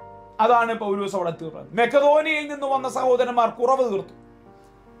 അതാണ് പൗലോസ് അവിടെ തീർന്നത്. മെക്കദോനിയയിൽ നിന്ന് വന്ന സഹോദരന്മാർ കുറവ് തീർത്തു.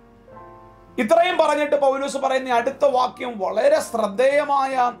 ഇത്രയും പറഞ്ഞിട്ട് പൗലോസ് പറയുന്ന അടുത്ത വാക്യം വളരെ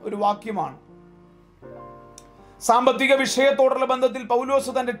ശ്രദ്ധേയമായ ഒരു വാക്യമാണ്. സാമ്പത്തിക വിഷയത്തോടുള്ള ബന്ധത്തിൽ പൗലോസ്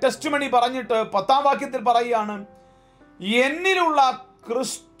തന്റെ ടെസ്റ്റിമണി പറഞ്ഞിട്ട് 10-ാം വാക്യത്തിൽ പറയുകയാണ്, എന്നിലുള്ള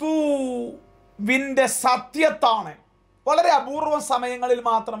ക്രിസ്തുവിന്റെ സത്യത്താണ്. വളരെ അപൂർവ സമയങ്ങളിൽ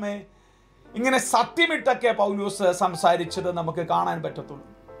മാത്രമേ ഇങ്ങനെ സത്യമിട്ടൊക്കെ പൗലോസ് സംസാരിച്ചത് നമുക്ക് കാണാൻ പറ്റത്തുള്ളൂ.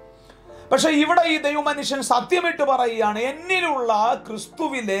 പക്ഷെ ഇവിടെ ഈ ദൈവമനുഷ്യൻ സത്യമിട്ട് പറയുകയാണ്, എന്നിലുള്ള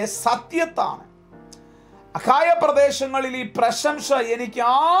ക്രിസ്തുവിലെ സത്യത്താണ്. അഖായ പ്രദേശങ്ങളിൽ ഈ പ്രശംസ എനിക്ക്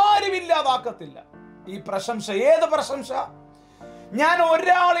ആരും ഇല്ലാതാക്കത്തില്ല. ഈ പ്രശംസ, ഏത് പ്രശംസ? ഞാൻ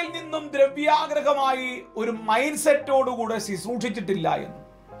ഒരാളിൽ നിന്നും ദ്രവ്യാഗ്രഹമായി ഒരു മൈൻഡ് സെറ്റോടുകൂടെ ശുശ്രൂഷിച്ചിട്ടില്ല എന്ന്.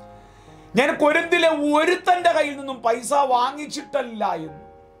 ഞാൻ കൊരിന്തിലെ ഒരുത്തന്റെ കയ്യിൽ നിന്നും പൈസ വാങ്ങിച്ചിട്ടല്ല എന്ന്.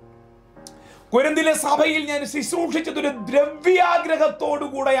 കൊരിന്തിലെ സഭയിൽ ഞാൻ ശുശ്രൂഷിച്ചത് ഒരു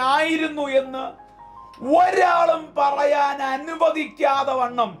ദ്രവ്യാഗ്രഹത്തോടുകൂടെ ആയിരുന്നു എന്ന് ഒരാളും പറയാൻ അനുവദിക്കാതെ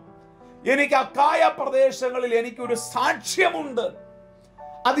വണ്ണം എനിക്ക് അഖായ പ്രദേശങ്ങളിൽ എനിക്കൊരു സാക്ഷ്യമുണ്ട്.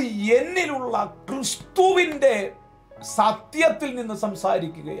 അത് എന്നിലുള്ള ക്രിസ്തുവിന്റെ സത്യത്തിൽ നിന്ന്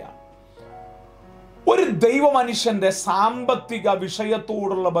സംസാരിക്കുകയാണ്. ഒരു ദൈവ മനുഷ്യന്റെ സാമ്പത്തിക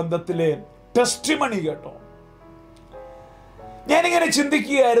വിഷയത്തോടുള്ള ബന്ധത്തിലെ ടെസ്റ്റിമണി കേട്ടോ. ഞാനിങ്ങനെ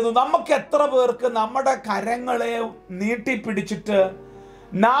ചിന്തിക്കുകയായിരുന്നു, നമുക്ക് എത്ര പേർക്ക് നമ്മുടെ കരങ്ങളെ നീട്ടിപ്പിടിച്ചിട്ട്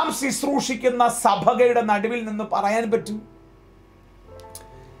നാം ശുശ്രൂഷിക്കുന്ന സഭകളുടെ നടുവിൽ നിന്ന് പറയാൻ പറ്റും,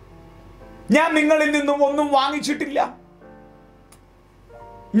 ഞാൻ നിങ്ങളിൽ നിന്നും ഒന്നും വാങ്ങിച്ചിട്ടില്ല,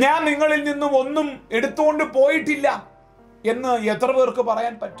 ഞാൻ നിങ്ങളിൽ നിന്നും ഒന്നും എടുത്തുകൊണ്ട് പോയിട്ടില്ല എന്ന് എത്ര പേർക്ക്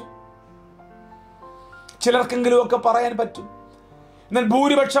പറയാൻ പറ്റും? ചിലർക്കെങ്കിലും ഒക്കെ പറയാൻ പറ്റും. എന്നാൽ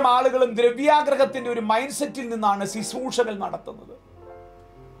ഭൂരിപക്ഷം ആളുകളും ദ്രവ്യാഗ്രഹത്തിന്റെ ഒരു മൈൻഡ് സെറ്റിൽ നിന്നാണ് ശുശ്രൂഷകൾ നടത്തുന്നത്.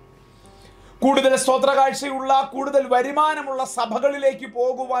 കൂടുതൽ സ്തോത്രകാഴ്ചയുള്ള, കൂടുതൽ വരുമാനമുള്ള സഭകളിലേക്ക്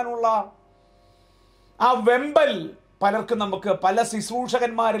പോകുവാനുള്ള ആ വെമ്പൽ പലർക്കും നമുക്ക് പല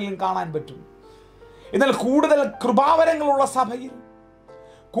ശുശ്രൂഷകന്മാരിലും കാണാൻ പറ്റും. എന്നാൽ കൂടുതൽ കൃപാവരങ്ങളുള്ള സഭയിൽ,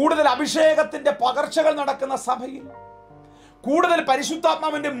 കൂടുതൽ അഭിഷേകത്തിന്റെ പകർച്ചകൾ നടക്കുന്ന സഭയിൽ, കൂടുതൽ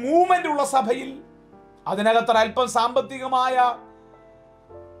പരിശുദ്ധാത്മാവിന്റെ മൂവ്മെന്റ് ഉള്ള സഭയിൽ, അതിനകത്ത് അല്പം സാമ്പത്തികമായ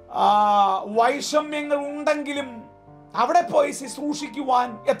വൈഷമ്യങ്ങൾ ഉണ്ടെങ്കിലും അവിടെ പോയി ശുശ്രൂഷിക്കുവാൻ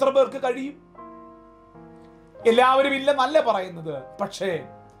എത്ര പേർക്ക് കഴിയും? എല്ലാവരും ഇല്ലെന്നല്ല പറയുന്നത്. പക്ഷേ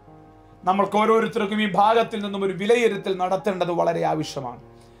നമ്മൾക്ക് ഓരോരുത്തർക്കും ഈ ഭാഗത്തിൽ നിന്നും ഒരു വിലയിരുത്തൽ നടത്തേണ്ടത് വളരെ ആവശ്യമാണ്.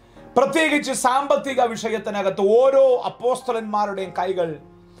 പ്രത്യേകിച്ച് സാമ്പത്തിക വിഷയത്തിനകത്ത് ഓരോ അപ്പോസ്തലന്മാരുടെയും കൈകൾ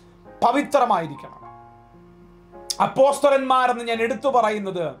പവിത്രമായിരിക്കണം. അപ്പോസ്തലന്മാരെന്ന് ഞാൻ എടുത്തു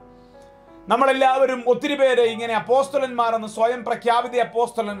പറയുന്നത്, നമ്മളെല്ലാവരും ഒത്തിരി പേര് ഇങ്ങനെ അപ്പോസ്തലന്മാരെന്ന് സ്വയം പ്രഖ്യാപിത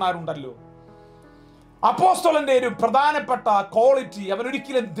അപ്പോസ്തലന്മാരുണ്ടല്ലോ. അപ്പോസ്തലന്റെ ഒരു പ്രധാനപ്പെട്ട ക്വാളിറ്റി, അവൻ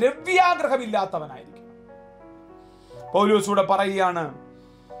ഒരിക്കലും ദ്രവ്യാഗ്രഹമില്ലാത്തവനായിരിക്കും. പൗലോസ് ഇവിടെ പറയുകയാണ്,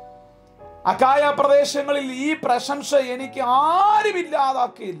 അഖായ പ്രദേശങ്ങളിൽ ഈ പ്രശംസ എനിക്ക് ആരും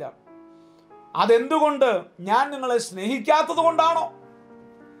ഇല്ലാതാക്കിയില്ല. അതെന്തുകൊണ്ട്? ഞാൻ നിങ്ങളെ സ്നേഹിക്കാത്തത് കൊണ്ടാണോ?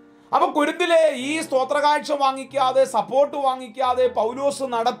 അപ്പൊ കൊരിന്തിലെ ഈ സ്തോത്രകാഴ്ച വാങ്ങിക്കാതെ, സപ്പോർട്ട് വാങ്ങിക്കാതെ പൗലോസ്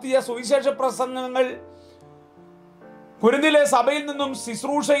നടത്തിയ സുവിശേഷ പ്രസംഗങ്ങൾ കൊരിന്തിലെ സഭയിൽ നിന്നും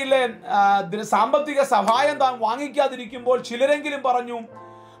ശുശ്രൂഷയിലെ സാമ്പത്തിക സഹായം താൻ വാങ്ങിക്കാതിരിക്കുമ്പോൾ ചിലരെങ്കിലും പറഞ്ഞു,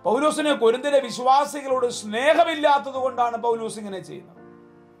 പൗലോസിന് കൊരിന്തിലെ വിശ്വാസികളോട് സ്നേഹമില്ലാത്തത് കൊണ്ടാണ് പൗലോസ് ഇങ്ങനെ ചെയ്യുന്നത്.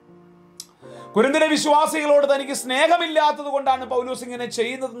 കൊരിന്തിലെ വിശ്വാസികളോട് തനിക്ക് സ്നേഹമില്ലാത്തത് കൊണ്ടാണ് പൗലോസ് ഇങ്ങനെ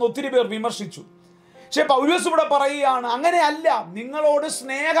ചെയ്യുന്നതെന്ന് ഒത്തിരി പേർ വിമർശിച്ചു. പക്ഷെ പൗലോസ് ഇവിടെ പറയുകയാണ്, അങ്ങനെയല്ല, നിങ്ങളോട്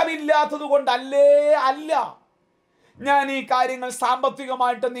സ്നേഹമില്ലാത്തത് കൊണ്ടല്ലേ അല്ല ഞാൻ ഈ കാര്യങ്ങൾ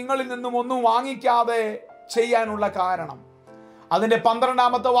സാമ്പത്തികമായിട്ട് നിങ്ങളിൽ നിന്നും ഒന്നും വാങ്ങിക്കാതെ ചെയ്യാനുള്ള കാരണം. അതിന്റെ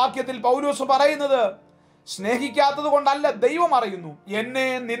 12-ാമത്തെ വാക്യത്തിൽ പൗലോസ് പറയുന്നത്, സ്നേഹിക്കാത്തത് കൊണ്ടല്ല, ദൈവം അറിയുന്നു, എന്നെ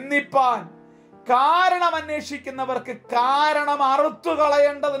നിന്ദിപ്പാൻ കാരണം അന്വേഷിക്കുന്നവർക്ക് കാരണം അറുത്തു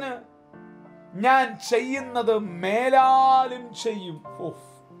കളയേണ്ടതിന് ഞാൻ ചെയ്യുന്നത് മേലാലും ചെയ്യും.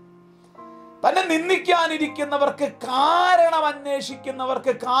 തന്നെ നിന്ദിക്കാനിരിക്കുന്നവർക്ക്, കാരണം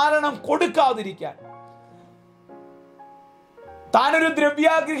അന്വേഷിക്കുന്നവർക്ക് കാരണം കൊടുക്കാതിരിക്കാൻ, താനൊരു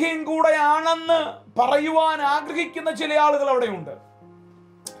ദ്രവ്യാഗ്രഹിയും കൂടെയാണെന്ന് പറയുവാൻ ആഗ്രഹിക്കുന്ന ചില ആളുകൾ അവിടെയുണ്ട്.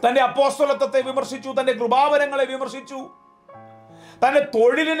 തന്റെ അപ്പോസ്തലത്വത്തെ വിമർശിച്ചു, തന്റെ കൃപാവരങ്ങളെ വിമർശിച്ചു, തന്റെ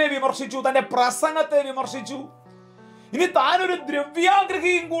തൊഴിലിനെ വിമർശിച്ചു, തന്റെ പ്രസംഗത്തെ വിമർശിച്ചു. ഇനി താനൊരു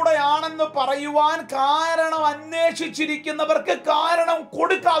ദ്രവ്യാഗ്രഹിയും കൂടെയാണെന്ന് പറയുവാൻ കാരണം അന്വേഷിച്ചിരിക്കുന്നവർക്ക് കാരണം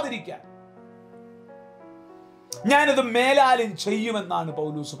കൊടുക്കാതിരിക്കാൻ ഞാനിത് മേലാലും ചെയ്യുമെന്നാണ്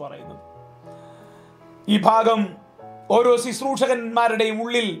പൗലോസ് പറയുന്നത്. ഈ ഭാഗം ഓരോ ശുശ്രൂഷകന്മാരുടെയും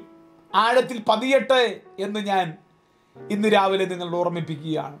ഉള്ളിൽ ആഴത്തിൽ പതിയട്ടെ എന്ന് ഞാൻ ഇന്ന് രാവിലെ നിങ്ങളോട്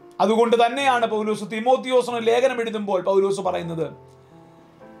ഓർമ്മിപ്പിക്കുകയാണ്. അതുകൊണ്ട് തന്നെയാണ് പൗലോസ് തിമോത്തിയോസിന് ലേഖനം എഴുതുമ്പോൾ പൗലോസ് പറയുന്നത്,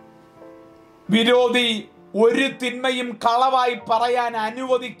 വിരോധി ഒരു തിന്മയും കളവായി പറയാൻ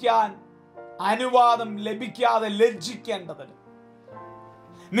അനുവദിക്കാൻ അനുവാദം ലഭിക്കാതെ ലജ്ജിക്കേണ്ടതിന്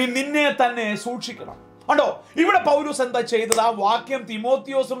നീ നിന്നെ തന്നെ സൂക്ഷിക്കണം. കണ്ടോ, ഇവിടെ പൗലോസ് എന്താ ചെയ്തത്? ആ വാക്യം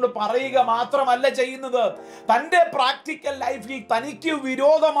തിമോത്തിയോസിനോട് പറയുക മാത്രമല്ല ചെയ്യുന്നത്, തന്റെ പ്രാക്ടിക്കൽ ലൈഫിൽ തനിക്ക്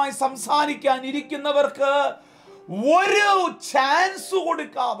വിരോധമായി സംസാരിക്കാൻ ഇരിക്കുന്നവർക്ക് ഒരു ചാൻസ്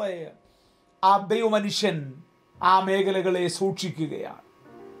കൊടുക്കാതെ ആ ദൈവമനുഷ്യൻ ആ മേഖലകളെ സൂക്ഷിക്കുകയാണ്.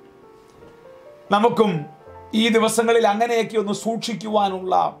 നമുക്കും ഈ ദിവസങ്ങളിൽ അങ്ങനെയൊക്കെ ഒന്ന്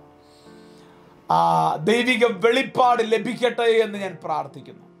സൂക്ഷിക്കുവാനുള്ള ദൈവിക വെളിപ്പാട് ലഭിക്കട്ടെ എന്ന് ഞാൻ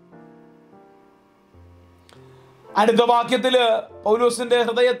പ്രാർത്ഥിക്കുന്നു. അടുത്ത വാക്യത്തില് പൗലോസിന്റെ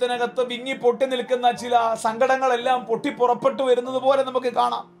ഹൃദയത്തിനകത്ത് വിങ്ങി പൊട്ടി നിൽക്കുന്ന ചില സങ്കടങ്ങളെല്ലാം പൊട്ടിപ്പുറപ്പെട്ടു വരുന്നത് പോലെ നമുക്ക്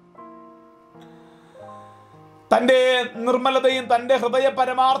കാണാം. തന്റെ നിർമ്മലതയും തന്റെ ഹൃദയ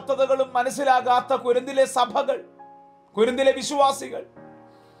പരമാർത്ഥതകളും മനസ്സിലാകാത്ത കൊരിന്തിലെ സഭകൾ, കൊരിന്തിലെ വിശ്വാസികൾ,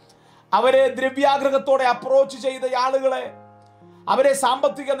 അവരെ ദ്രവ്യാഗ്രഹത്തോടെ അപ്രോച്ച് ചെയ്ത ആളുകളെ, അവരെ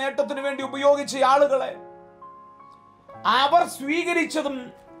സാമ്പത്തിക നേട്ടത്തിന് വേണ്ടി ഉപയോഗിച്ച ആളുകളെ, അവർ സ്വീകരിച്ചതും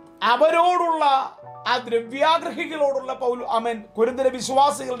അവരോടുള്ള ആ ദ്രവ്യാഗ്രഹികളോടുള്ള കൊരിന്തിലെ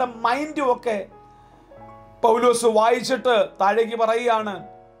വിശ്വാസികളുടെ മൈൻഡും ഒക്കെ പൗലോസ് വായിച്ചിട്ട് താഴേക്ക് പറയുകയാണ്,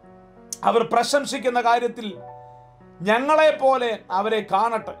 അവർ പ്രശംസിക്കുന്ന കാര്യത്തിൽ ഞങ്ങളെ പോലെ അവരെ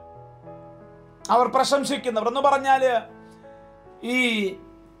കാണട്ടെ. അവർ പ്രശംസിക്കുന്നവർ എന്ന് പറഞ്ഞാല് ഈ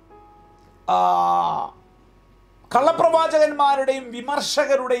കള്ളപ്രവാചകന്മാരുടെയും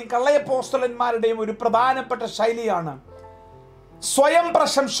വിമർശകരുടെയും കള്ളയപ്പോസ്തലന്മാരുടെയും ഒരു പ്രധാനപ്പെട്ട ശൈലിയാണ് സ്വയം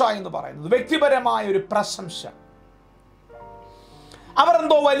പ്രശംസ എന്ന് പറയുന്നത്. വ്യക്തിപരമായ ഒരു പ്രശംസ.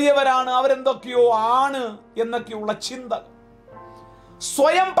 അവരെന്തോ വലിയവരാണ്, അവരെന്തൊക്കെയോ ആണ് എന്നൊക്കെയുള്ള ചിന്ത,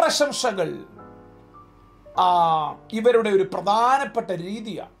 സ്വയം പ്രശംസകൾ ഇവരുടെ ഒരു പ്രധാനപ്പെട്ട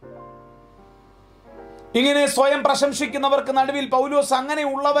രീതിയാണ്. ഇങ്ങനെ സ്വയം പ്രശംസിക്കുന്നവർക്ക് നടുവിൽ പൗലോസ്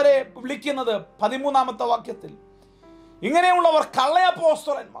അങ്ങനെയുള്ളവരെ വിളിക്കുന്നത് 13-ാമത്തെ വാക്യത്തിൽ, ഇങ്ങനെയുള്ളവർ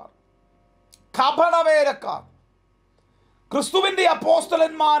കള്ളയപ്പോസ്തലന്മാർ, കപടവേലക്കാർ, ക്രിസ്തുവിന്റെ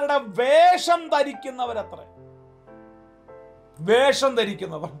അപ്പോസ്തലന്മാരുടെ വേഷം ധരിക്കുന്നവരത്ര. വേഷം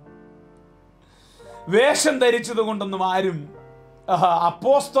ധരിക്കുന്നവർ. വേഷം ധരിച്ചത് കൊണ്ടൊന്നും ആരും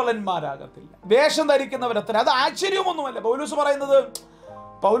അപ്പോസ്തലന്മാരാകത്തില്ല. വേഷം ധരിക്കുന്നവരത്ര. അത് ആശ്ചര്യമൊന്നുമല്ല. പൗലോസ് പറയുന്നത്,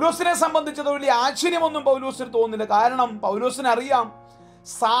 പൗലോസിനെ സംബന്ധിച്ചത് വലിയ ആശ്ചര്യമൊന്നും പൗലോസിന് തോന്നുന്നില്ല. കാരണം പൗലോസിന് അറിയാം,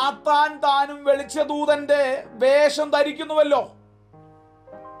 സാത്താൻ താനും വെളിച്ചദൂതന്റെ വേഷം ധരിക്കുന്നുവല്ലോ.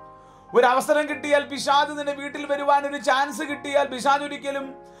 ഒരു അവസരം കിട്ടിയാൽ, പിശാച് നിന്റെ വീട്ടിൽ വരുവാൻ ഒരു ചാൻസ് കിട്ടിയാൽ, പിശാച് ഒരിക്കലും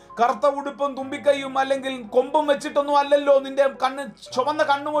കറുത്ത ഉടുപ്പും തുമ്പിക്കൈയും അല്ലെങ്കിൽ കൊമ്പും വെച്ചിട്ടൊന്നും അല്ലല്ലോ, നിന്റെ ചുവന്ന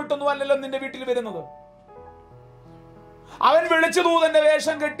കണ്ണുപോയിട്ടൊന്നും അല്ലല്ലോ നിന്റെ വീട്ടിൽ വരുന്നത്. അവൻ വെളിച്ചദൂതന്റെ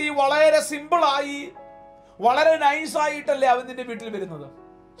വേഷം കെട്ടി വളരെ സിമ്പിളായി, വളരെ നൈസായിട്ടല്ലേ അവൻ നിന്റെ വീട്ടിൽ വരുന്നത്.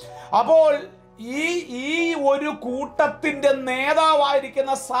 അപ്പോൾ ഈ ഒരു കൂട്ടത്തിന്റെ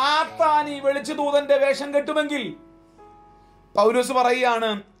നേതാവായിരിക്കുന്ന സാത്താൻ ഈ വെളിച്ചദൂതന്റെ വേഷം കെട്ടുമെങ്കിൽ പൗലോസ്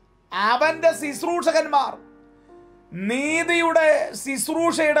പറയുകയാണ്, അവന്റെ ശുശ്രൂഷകന്മാർ നീതിയുടെ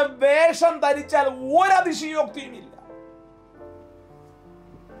ശുശ്രൂഷയുടെ വേഷം ധരിച്ചാൽ ഒരതിശയോക്തിയുമില്ല.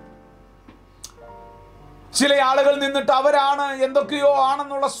 ചില ആളുകൾ നിന്നിട്ട് അവരാണ് എന്തൊക്കെയോ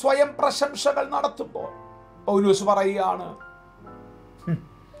ആണെന്നുള്ള സ്വയം പ്രശംസകൾ നടത്തുമ്പോൾ പൗലോസ് പറയുകയാണ്,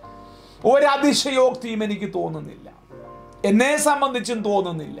 ഒരതിശയോക്തിയും എനിക്ക് തോന്നുന്നില്ല, എന്നെ സംബന്ധിച്ചും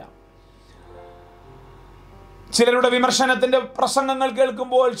തോന്നുന്നില്ല. ചിലരുടെ വിമർശനത്തിന്റെ പ്രസംഗങ്ങൾ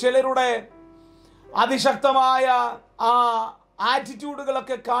കേൾക്കുമ്പോൾ, ചിലരുടെ അതിശക്തമായ ആ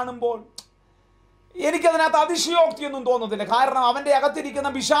ആറ്റിറ്റ്യൂഡുകളൊക്കെ കാണുമ്പോൾ എനിക്കതിനകത്ത് അതിശയോക്തിയൊന്നും തോന്നുന്നില്ല. കാരണം അവന്റെ അകത്തിരിക്കുന്ന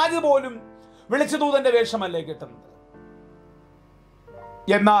പിശാച് പോലും വെളിച്ചദൂതന്റെ വേഷമല്ലേ കിട്ടുന്നത്.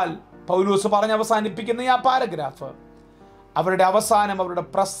 എന്നാൽ പൗലോസ് പറഞ്ഞ് അവസാനിപ്പിക്കുന്ന ആ പാരഗ്രാഫ് അവരുടെ അവസാനം അവരുടെ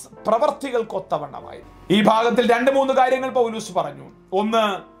പ്രവർത്തികൾക്കൊത്തവണ്ണമായി. ഈ ഭാഗത്തിൽ 2-3 കാര്യങ്ങൾ പൗലോസ് പറഞ്ഞു. ഒന്ന്,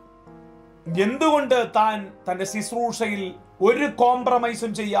 എന്തുകൊണ്ട് താൻ തന്റെ ശുശ്രൂഷയിൽ ഒരു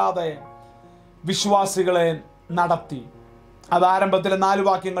കോംപ്രമൈസും ചെയ്യാതെ വിശ്വാസികളെ നടത്തി. അത് ആരംഭത്തിലെ 4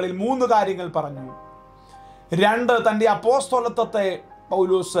 വാക്യങ്ങളിൽ 3 കാര്യങ്ങൾ പറഞ്ഞു. 2, തന്റെ അപ്പോസ്തലത്വത്തെ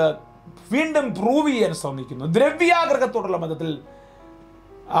പൗലോസ് വീണ്ടും പ്രൂവ് ചെയ്യാൻ ശ്രമിക്കുന്നു. ദ്രവ്യാഗ്രഹത്തോടുള്ള ബന്ധത്തിൽ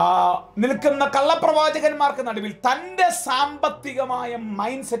നിൽക്കുന്ന കള്ളപ്രവാചകന്മാർക്ക് നടുവിൽ തന്റെ സാമ്പത്തികമായ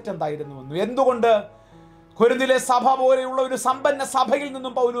മൈൻഡ് സെറ്റ് എന്തായിരുന്നുവെന്നും, എന്തുകൊണ്ട് കൊരിന്തിലെ സഭ പോലെയുള്ള ഒരു സമ്പന്ന സഭയിൽ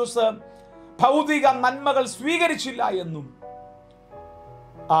നിന്നും പൗലോസ് ഭൗതിക നന്മകൾ സ്വീകരിച്ചില്ല എന്നും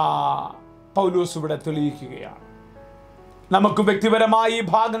പൗലോസ് ഇവിടെ തെളിയിക്കുകയാണ്. നമുക്ക് വ്യക്തിപരമായി ഈ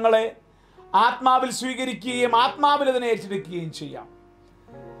ഭാഗങ്ങളെ ആത്മാവിൽ സ്വീകരിക്കുകയും ആത്മാവിൽ അതിനെ ഏറ്റെടുക്കുകയും ചെയ്യാം.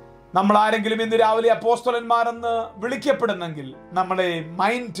 നമ്മൾ ആരെങ്കിലും ഇന്ന് രാവിലെ അപ്പോസ്തലന്മാരെന്ന് വിളിക്കപ്പെടുന്നെങ്കിൽ നമ്മുടെ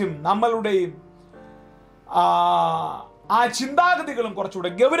മൈൻഡും നമ്മളുടെയും ആ ചിന്താഗതികളും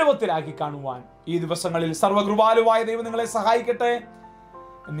കുറച്ചുകൂടെ ഗൗരവത്തിലാക്കി കാണുവാൻ ഈ ദിവസങ്ങളിൽ സർവകൃപാലുവായ ദൈവം നിങ്ങളെ സഹായിക്കട്ടെ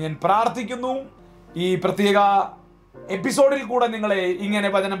എന്ന് ഞാൻ പ്രാർത്ഥിക്കുന്നു. ഈ പ്രത്യേക എപ്പിസോഡിൽ കൂടെ നിങ്ങളെ ഇങ്ങനെ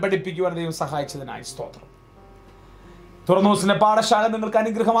വചനം പഠിപ്പിക്കുവാൻ ദൈവം സഹായിച്ചതിനായി സ്തോത്രം. തുറന്നൂസിന്റെ പാഠശാല നിങ്ങൾക്ക്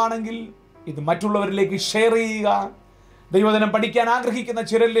അനുഗ്രഹമാണെങ്കിൽ ഇത് മറ്റുള്ളവരിലേക്ക് ഷെയർ ചെയ്യുക. ദൈവവചനം പഠിക്കാൻ ആഗ്രഹിക്കുന്ന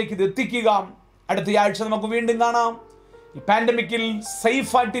ചിലരിലേക്ക് ഇത് എത്തിക്കുക. അടുത്ത ആഴ്ച നമുക്ക് വീണ്ടും കാണാം. ഈ പാൻഡമിക്കിൽ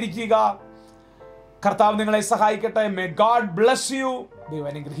സേഫ് ആയിട്ടിരിക്കുക. കർത്താവ് നിങ്ങളെ സഹായിക്കട്ടെ. May God bless you. ദൈവം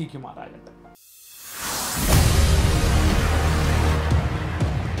അനുഗ്രഹിക്കുമാറാകട്ടെ.